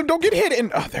of all of them. Don't get hit.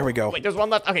 And there we go. Wait, there's one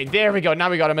left. Okay, there we go. Now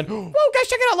we got him in. Whoa, guys,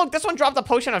 check it out. Look, this one dropped a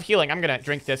potion of healing. I'm gonna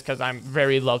drink this because I'm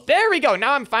very low. There we go.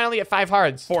 Now I'm finally at 5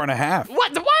 hearts. 4.5.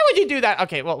 What? Why would you do that?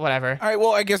 Okay, well, whatever. All right,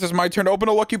 well, I guess it's my turn to open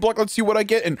a lucky block. Let's see what I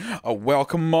get. And oh, well,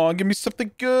 come on, give me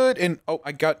something good. And oh,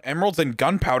 I got emeralds and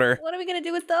gunpowder. What are we gonna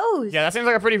do with those? Yeah, that seems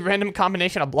like a pretty random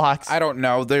combination of blocks. I don't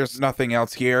know. There's nothing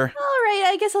else here. All right,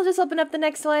 I guess I'll just open up the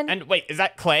next one. And wait, is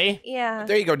that clay? Yeah.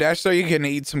 There you go, Dash. So you can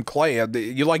eat some clay.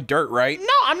 You like dirt, right?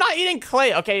 No, I'm not eating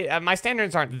clay. Okay, my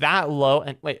standards aren't that low.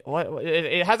 And wait, what?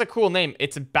 It has a cool name.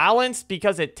 It's balanced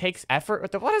because it takes effort.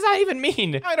 What does that even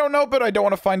mean? I don't know, but I don't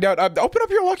want to find out. Open up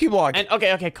your lucky block. And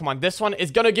okay, come on. This one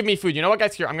is gonna give me food. You know what,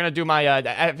 guys? Here, I'm gonna do my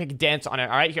epic dance on it.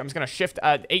 All right, here, I'm just gonna shift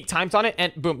 8 times on it,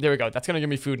 and boom, there we go. That's gonna give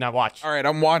me food. Now watch. All right,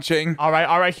 I'm watching. All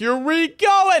right, here we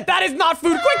go. And that is not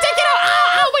food. Quick, take it out.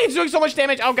 Ow, wait, it's doing so much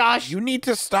damage. Oh gosh. You need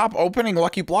to stop opening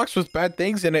lucky blocks with bad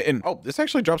things in it. And oh, this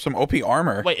actually dropped some OP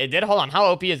armor. Wait, it did? Hold on. How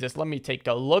OP is this? Let me take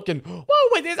a look. And whoa,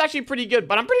 wait, this is actually pretty good,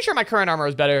 but I'm pretty sure my current armor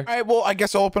is better. All right, well, I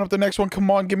guess I'll open up the next one. Come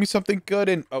on, give me something good.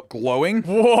 And oh, glowing.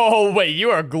 Whoa, wait, you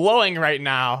are glowing right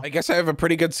now. I guess I have a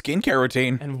pretty good skincare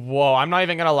routine. And whoa, I'm not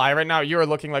even gonna lie right now. You are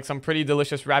looking like some pretty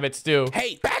delicious rabbit stew.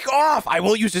 Hey, back off! I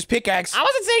will use this pickaxe. I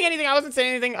wasn't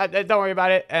saying anything. Don't worry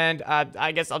about it. And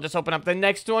I guess I'll just open up the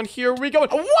next one. Here we go.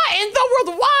 Whoa, What in the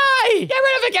world? Why? Get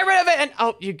rid of it, get rid of it. And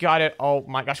oh, you got it. Oh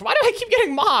my gosh. Why do I keep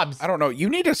getting mobs? I don't know. You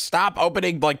need to stop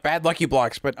opening like bad lucky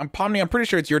blocks, but Pomni, I'm pretty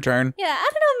sure it's your turn. Yeah, I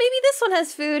don't know. Maybe this one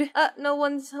has food. No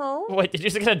one's home. Wait, did you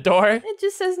just get a door? It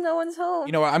just says no one's home.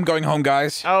 You know what? I'm going home,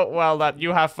 guys. Oh, well,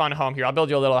 you have fun home here. I'll build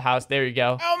you a little house. There you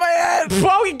go. Oh, my head!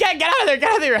 Whoa, get out of there. Get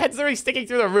out of there. Your head's literally sticking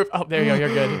through the roof. Oh, there you go.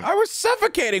 You're good. I was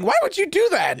suffocating. Why would you do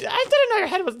that? I didn't know your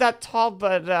head was that tall,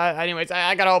 but anyways,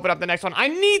 I gotta open up the next one. I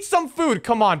need some food.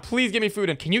 Come on, please give me food.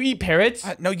 And can you eat parrots?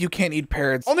 No, you can't eat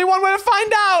parrots. Only one way to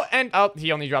find out. And oh,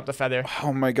 he only dropped a feather.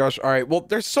 Oh my gosh. All right. Well,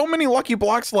 there's so many lucky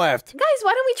blocks left. Guys,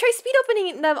 why don't we try speed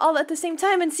opening them all at the same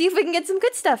time and see if we can get some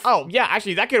good stuff? Oh, yeah,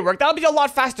 actually, that could work. That'll be a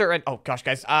lot faster. And oh gosh,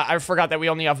 guys, I forgot that we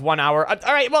only have 1 hour.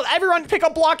 All right, well, everyone pick a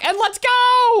block and let's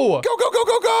go. Go, go, go,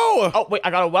 go, go. Oh, wait,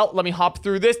 I got a well. Let me hop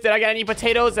through this. Did I get any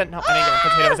potatoes? And no, I didn't get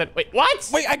potatoes. And wait, what?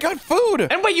 Wait, I got food.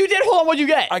 And wait, you did? Hold on, what'd you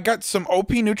get? I got some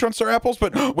OP neutron star apples,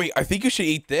 but wait, I think you should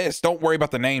eat this. Don't worry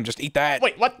about the name. Just eat that.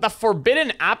 Wait, what? The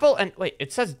forbidden apple? And wait,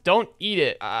 it says don't eat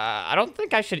it. I don't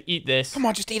think I should eat this. Come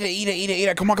on, just eat it, eat it, eat it, eat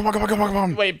it. Come on, come on, come on, come on, come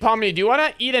on. Wait, Pomni, do you want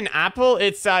to eat an apple?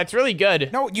 It's really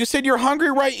good. No, you said you're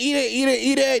hungry, right? Eat it, eat it,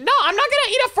 eat it. No, I'm not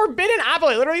gonna eat a forbidden apple.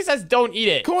 It literally says don't eat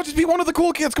it. Come on, just be one of the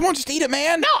cool kids. Come on, just eat it,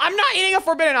 man. No, I'm not eating a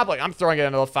forbidden apple. I'm throwing it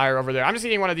into the fire over there. I'm just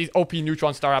eating one of these OP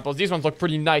neutron star apples. These ones look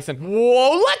pretty nice. And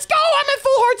whoa, let's go! I'm at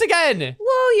full hearts again.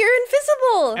 Whoa, you're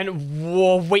invisible. And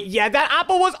whoa, wait, yeah, that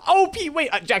apple was OP. Wait,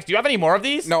 Jax, do you have any more of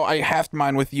these? No, I halved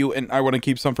mine with you, and I want to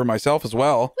keep some for myself as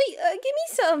well. Wait, give me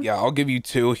some. Yeah, I'll give you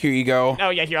 2. Here you go. Oh,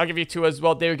 yeah, here, I'll give you 2 as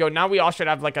well. There we go. Now we all should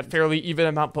have like a fairly even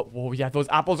amount. But whoa, yeah, those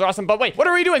apples are awesome. But wait, what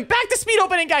are we doing? Back to speed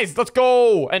opening, guys. Let's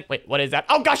go. And wait, what is that?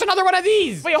 Oh gosh, another one of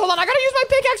these. Wait, hold on. I gotta use my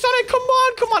pickaxe on it. Come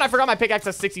on, come on. I forgot my pickaxe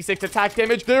has 66 attack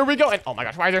damage. There we go. And oh my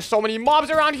gosh, why are there so many mobs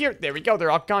around here? There we go.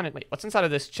 They're all gone. And wait, what's inside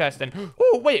of this chest? And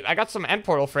oh, wait, I got some end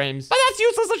portal frames. But that's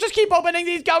useless. Let's just keep opening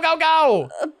these. Go, go, go.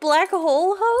 A black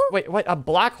hole hoe? Wait, what? A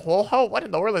black hole hoe? What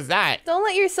in the world is that? Don't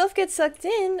let yourself get sucked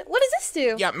in. What does this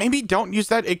do? Yeah, maybe don't use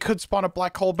that. It could spawn a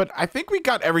black hole, but I think we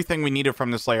got everything we needed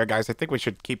from this layer, guys. I think we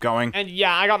should keep going. And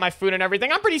yeah, I got my food and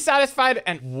everything. I'm pretty satisfied.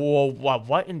 And whoa,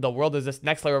 what in the world is this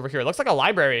next layer over here? It looks like a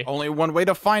library. Only one way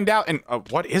to find out. And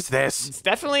what is this? It's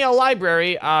definitely a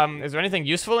library. Is there anything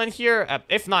useful in here?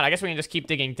 If not, I guess we can just keep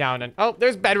digging down. And oh,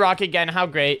 there's bedrock again. How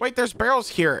great. Wait, there's barrels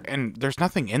here, and there's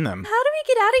nothing in them. How do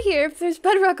we get out of here if there's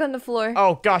bedrock on the floor?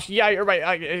 Oh gosh, yeah, you're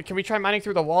right. Can we try mining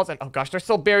through the walls? And oh gosh, there's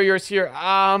still barriers here.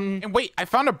 And wait, I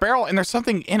found a barrel, and there's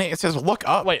something in it. It says look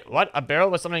up. Wait, what? A barrel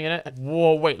with something in it?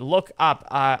 Whoa, wait, look up.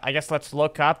 I guess let's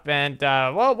look up. And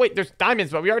well, wait, there's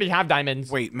diamonds, but we already have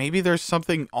diamonds. Wait, maybe there's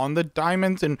something on the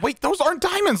diamonds. And wait, those aren't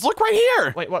diamonds. Look right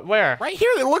here. Wait, what? Where? Right here.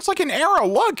 It looks like an arrow.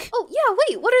 Look. Oh yeah,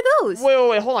 wait, what are those?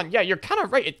 Wait, hold on. Yeah, you're kind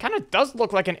of right. It kind of does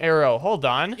look like an arrow. Hold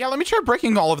on. Yeah, let me try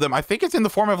breaking all of them. I think it's in the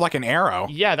form of like an arrow.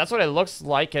 Yeah, that's what it looks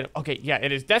like. And okay, yeah,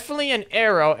 it is definitely an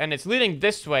arrow, and it's leading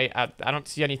this way. I don't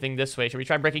see anything this way. Should we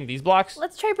try breaking these blocks?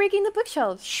 Let's try breaking the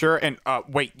bookshelves. Sure. And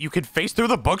wait, you could face through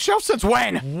the bookshelf? Since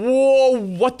when? Whoa,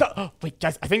 what the? Wait,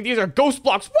 guys, I think these are ghost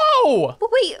blocks. Whoa! But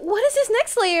wait, what is this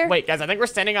next layer? Wait, guys, I think we're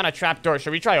standing on a trap door.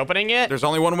 Should we try opening it? There's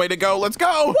only one way to go. Let's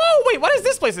go. Whoa, wait, what is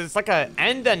this place? It's like a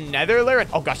end a nether layer.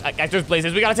 Oh gosh, guys, there's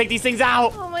blazes. We gotta take these things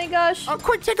out. Oh my gosh.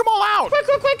 Quick, take them all out. Quick,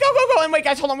 go, go. And wait,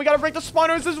 guys, hold on. We gotta break the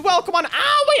spawners as well. Come on.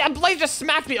 Ow, wait, a blaze just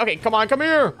smacked me. Okay, come on, come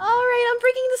here. All right, I'm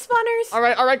breaking the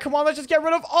spawners. All right, come on. Let's just get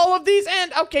rid of all of these.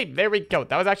 And okay, there we go.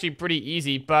 That was actually pretty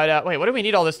easy. But wait, what do we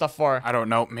need all this stuff for? I don't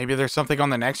know. Maybe there's something on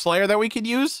the next layer that we could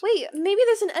use? Wait, maybe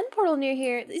there's an end portal near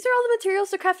here. These are all the materials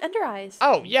to craft ender eyes.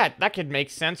 Oh, yeah, that could make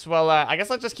sense. Well, I guess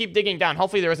let's just keep digging down.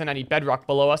 Hopefully there isn't any bedrock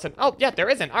below us. And oh, yeah, there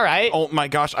isn't. All right. Oh my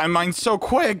gosh, I mined so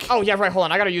quick. Oh, yeah, right. Hold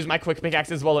on. I gotta use my quick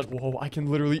pickaxe as well. And whoa, I can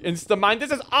literally insta-mine.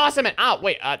 This is awesome. And oh,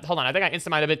 wait, hold on. I think I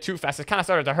insta-mined a bit too fast. It kind of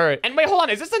started to hurt. And wait, hold on.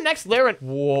 Is this the next layer? And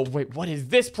whoa, wait, what is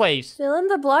this place? Fill in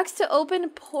the blocks to open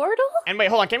portal? And wait,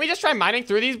 hold on. Can we just try mining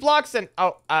through these blocks? And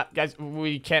oh, guys,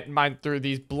 we can't mine through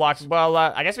these blocks. Well,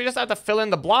 I guess we just have to fill in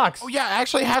the blocks. Oh yeah, I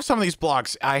actually have some of these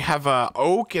blocks. I have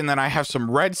oak, and then I have some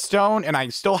redstone, and I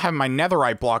still have my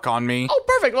netherite block on me. Oh,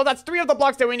 perfect. Well, that's 3 of the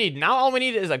blocks that we need. Now all we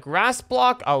need is a grass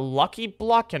block, a lucky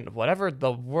block, and whatever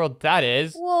the world that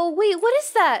is. Whoa, wait, what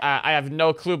is that? I have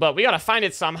no clue, but we gotta find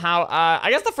it somehow. I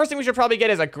guess the first thing we should probably get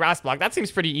is a grass block. That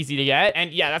seems pretty easy to get.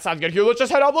 And yeah, that sounds good. Here, let's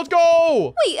just head up. Let's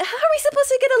go. Wait, how are we supposed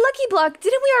to get a lucky block?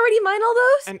 Didn't we already mine all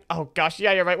those? And oh gosh,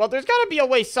 yeah, you're right. Well, there's gotta be a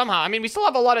way somehow. I mean, we still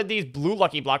have a lot of these blue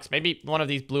lucky blocks. Maybe one of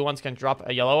these blue ones can drop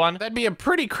a yellow one. That'd be a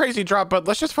pretty crazy drop, but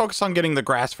let's just focus on getting the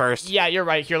grass first. Yeah, you're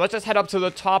right. Here, let's just head up to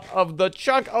the top of the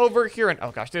chunk over here. And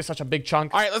oh gosh, there's such a big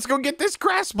chunk. All right, let's go get this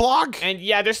grass block. And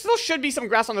yeah, there still should be some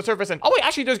grass on the surface. And oh wait,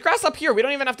 actually, there's grass up here. We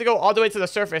don't even have to go all the way to the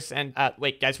surface. And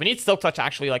wait, guys, we need Silk Touch to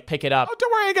actually like pick it up. Oh,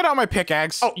 don't worry, I got out my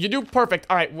pickaxe. Oh, you do? Perfect.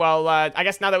 All right, well, I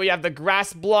guess now that we have the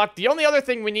grass block, the only other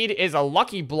thing we need is a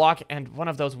lucky block and one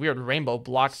of those weird rainbow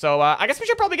blocks. So I guess we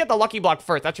should probably get the lucky block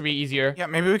first. That should be easier. Yeah,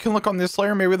 maybe we can look on this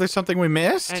layer. Maybe there's something we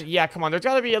missed. And yeah, come on. There's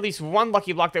got to be at least one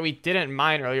lucky block that we didn't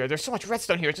mine earlier. There's so much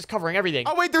redstone here. It's just covering everything.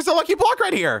 Oh, wait, there's a lucky block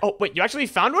right here. Oh, wait, you actually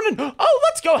found one? Oh,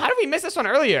 let's go. How did we miss this one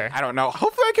earlier? I don't know.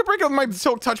 Hopefully I can break up my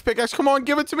Silk Touch pickaxe. Come on,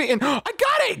 give it to me. And I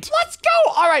got it. Let's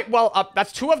go. All right, well,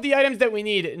 that's 2 of the items that we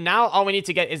need. Now all we need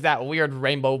to get is that weird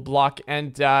rainbow block.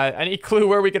 And any clue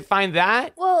where we could find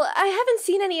that? Well, I haven't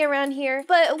seen any around here,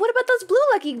 but what about those blue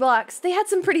lucky blocks? They had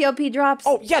some pretty OP drops.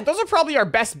 Oh, yeah, those are probably our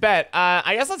best bet.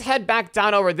 I guess let's head back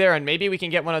down over there and maybe we can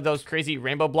get one of those crazy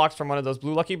rainbow blocks from one of those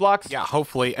blue lucky blocks. Yeah,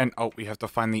 hopefully. And oh, we have to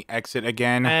find the exit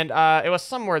again. And it was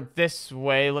somewhere this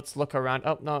way. Let's look around.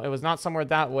 Oh, no, it was not somewhere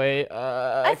that way.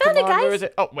 I found it, guys. Where is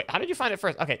it? Oh, wait, how did you find it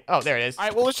first? Okay, oh, there it is. All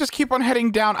right, well, let's just keep on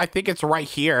heading down. I think it's right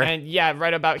here. And yeah,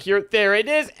 right about here. There it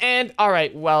is. And all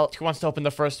right, well, who wants to open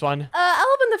the first one?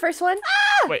 I'll open the first one.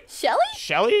 Ah! Wait. Shelly?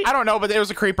 Shelly? I don't know, but there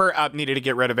was a creeper. Needed to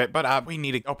get rid of it, but we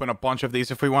need to open a bunch of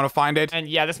these if we want to find it. And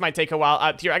yeah, this might take a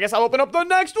while. Here, I guess I'll open up the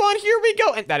next one. Here we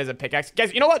go. And that is a pickaxe.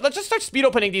 Guys, you know what? Let's just start speed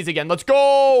opening these again. Let's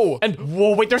go. And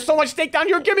whoa, wait, there's so much steak down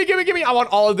here. Gimme, gimme, gimme. I want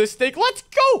all of this steak. Let's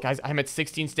go. Guys, I'm at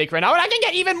 16 steak right now, and I can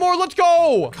get even more. Let's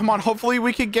go. Come on, hopefully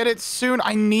we can get it soon.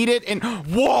 I need it. And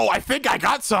whoa, I think I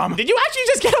got some. Did you actually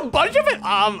just get a bunch of it?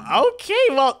 Okay,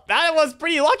 well, that was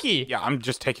pretty lucky. Yeah, I'm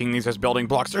just taking these as building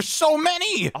blocks. There's so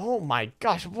many. Oh my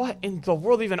gosh, what in the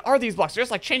world even are these blocks? They're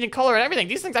just like changing color and everything.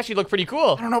 These things actually look pretty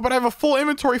cool. I don't know, but I have a full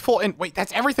inventory full. And wait,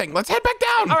 that's everything. Let's head back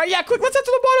down. All right, yeah, quick, let's head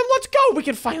to the bottom. Let's go. We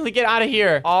can finally get out of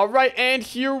here. All right, and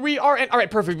here we are. And all right,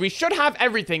 perfect. We should have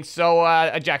everything. So,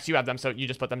 Jax, you have them, so you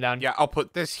just put them down. Yeah, I'll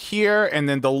put this here and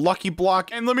then the lucky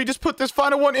block. And let me just put this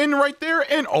final one in right there.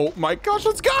 And oh my gosh,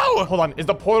 let's go. Hold on, is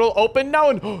the portal open now?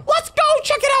 And let's go.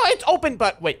 Check it out. It's open.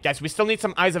 But wait, guys, we still need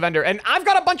some Eyes of Ender. And I've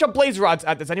got a bunch of blaze rods.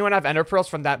 Does anyone have Ender pearls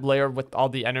from that layer with all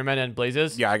the Endermen and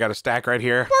blazes? Yeah, I got a stack right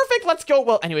here. Perfect. Let's go.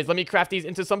 Well, anyways, let me craft these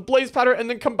into some blaze powder and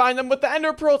then combine them with the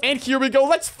Ender pearls. And here we go.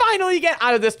 Let's finally get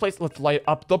out of this place. Let's light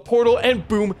up the portal and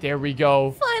boom, there we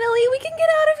go. Finally, we can get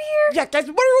out of here. Yeah, guys, what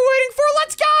are we waiting for?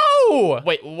 Let's go.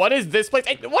 Wait, what is this place?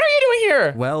 Hey, what are you doing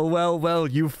here? Well,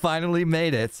 you finally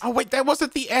made it. Oh, wait, that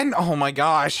wasn't the end. Oh my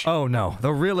gosh. Oh no,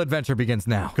 the real adventure begins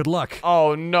now. Good luck.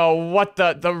 Oh no, what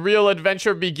the real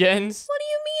adventure begins? What do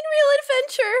you mean, real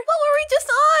adventure? What were we just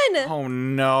on? Oh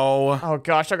no. Oh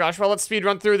gosh. Well, let's speed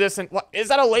run through this. And what is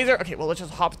that, a laser? Okay, well, let's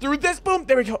just hop through this. Boom,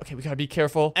 there we go. Okay, we gotta be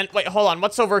careful. And wait, hold on.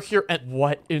 What's over here? And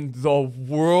what in the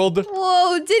world?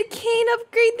 Whoa, did Caine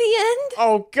upgrade the end?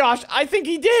 Oh gosh, I think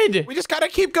he did. We just gotta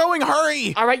keep going.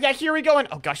 Hurry. All right, yeah, here we go. And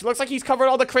oh gosh, it looks like he's covered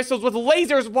all the crystals with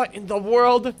lasers. What in the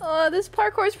world? Oh, this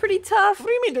parkour is pretty tough. What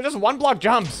do you mean? They're just 1-block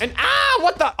jumps. And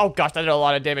what the? Oh gosh, that did a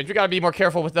lot of damage. We gotta be more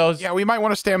careful with those. Yeah, we might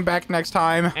want to stand back next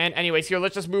time. And anyways, here,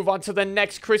 let's just move on to the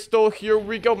next crystal. Here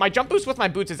we go. My jump boost with my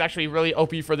boots is actually really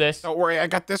OP for this. Don't worry, I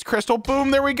got this crystal.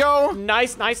 Boom, there we go.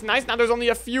 Nice. Now there's only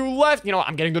a few left. You know what?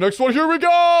 I'm getting the next one. Here we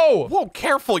go. Whoa,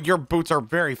 careful. Your boots are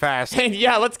very fast. And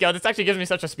yeah, let's go. This actually gives me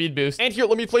such a speed boost. And here,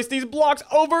 let me place these blocks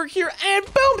over here. And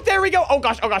boom, there we go. Oh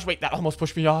gosh, wait, that almost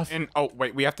pushed me off. And oh,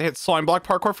 wait, we have to hit slime block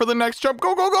parkour for the next jump.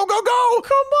 Go, go, go, go, go.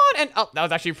 Come on. And oh, that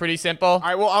was actually pretty simple. All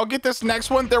right, well, I'll get this next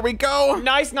one. There we go.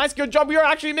 Nice. Good job. We are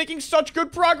actually making such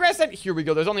good progress. And here we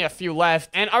go. There's only a few left.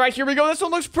 And all right, here we go. This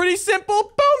one looks pretty simple.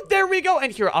 Boom, there we go.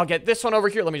 And here, I'll get this one over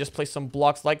here. Let me just place some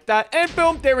blocks like that. And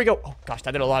boom, there we go. Oh gosh,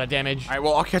 that did a lot of damage. All right,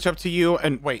 well, I'll catch up to you.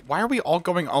 And wait, why are we all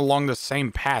going along the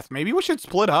same path? Maybe we should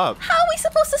split up. How are we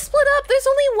supposed to split up? There's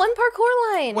only one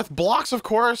parkour line. With blocks, of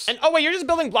course. And oh wait, you're just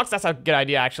building blocks. That's a good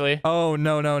idea, actually. Oh,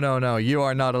 no. You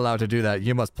are not allowed to do that.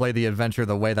 You must play the adventure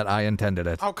the way that I intended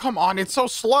it. Oh, come on. It's so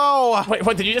slow. Wait,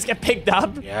 what? Did you just get picked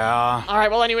up? Yeah. All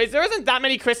right, well, anyways, there isn't that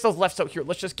many crystals left. So here,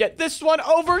 let's just get this one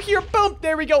over here. Boom,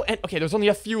 there we go. And okay, there's only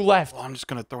a few left. Well, I'm just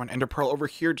going to throw an ender pearl over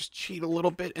here. Just cheat a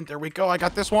little bit. And there we go. I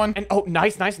got this one. And oh,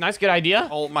 nice. Good idea.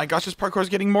 Oh my gosh, this parkour is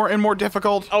getting more and more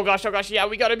difficult. Oh gosh. Yeah,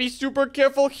 we gotta be super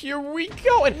careful. Here we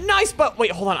go. And nice, but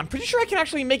wait, hold on. I'm pretty sure I can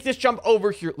actually make this jump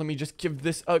over here. Let me just give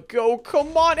this a go.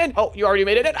 Come on. And oh, you already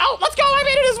made it. And oh, let's go. I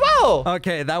made it as well.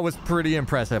 Okay, that was pretty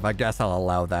impressive. I guess I'll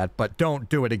allow that, but don't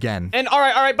do it again. And all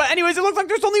right. But anyways, it looks like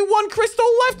there's only one crystal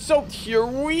left. So here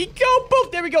we go. Boom,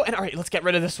 there we go. And all right, let's get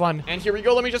rid of this one. And here we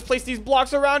go. Let me just place these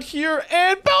blocks around here.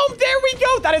 And boom, there we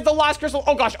go. That is the last crystal.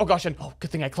 Oh gosh. And oh, good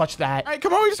thing I clutched that. All right,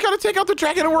 come on. We just gotta take out the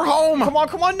dragon and we're home. Come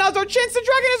on. Now's our chance. The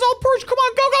dragon is all purged. Come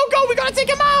on, go. We gotta take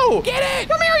him out. Get it.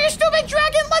 Come here, you stupid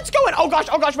dragon. Let's go. And oh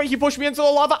gosh, wait, he pushed me into the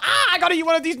lava. I gotta eat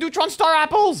one of these neutron star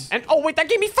apples. And oh, wait, that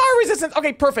gave me fire resistance.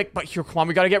 Okay, perfect. But here, come on,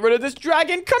 we gotta get rid of this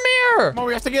dragon. Come here. Oh,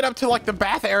 we have to get up to like the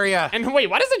bath area. And wait,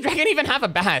 why does the dragon even have a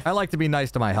bath? I like to be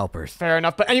nice to my helpers. Fair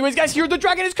enough. But anyways, guys, here the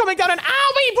dragon is coming down and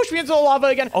wait, he pushed me into the lava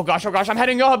again. Oh gosh, I'm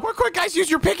heading up. Quick, guys, use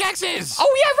your pickaxes.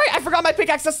 Oh yeah, right. I forgot my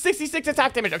pickaxe does 66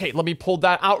 attack damage. Okay, let me pull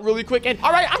that out really quick. And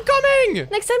all right, I'm coming.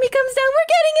 Next time he comes down, we're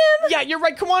getting him. Yeah, you're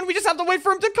right. Come on, we just have to wait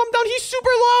for him to come down. He's super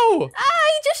low.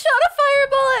 He just shot a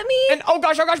fireball at me. And oh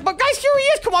gosh, but guys, here he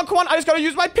is. Come on. I just gotta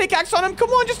use my pickaxe on him. Come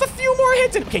on, just a few more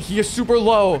hits. And okay, he is super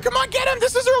low. Come on, get him.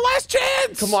 This is our last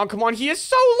chance. Come on. He is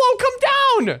so low.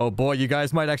 Come down. Oh boy, you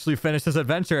guys might actually finish this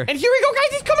adventure. And here we go,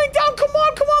 guys. He's coming down. Come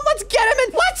on. Let's get him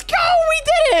and let's go. We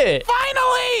did it.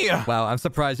 Finally. Wow, I'm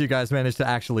surprised you guys managed to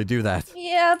actually do that.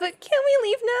 Yeah, but can we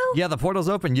leave now? Yeah, the portal's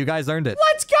open. You guys earned it.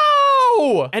 Let's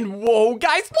go. And whoa,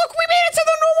 guys, look, we made it to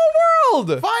the normal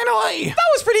world. Finally. That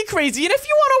was pretty crazy. And if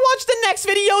you want to watch the next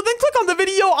video, then click on the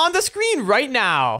video on the screen right now.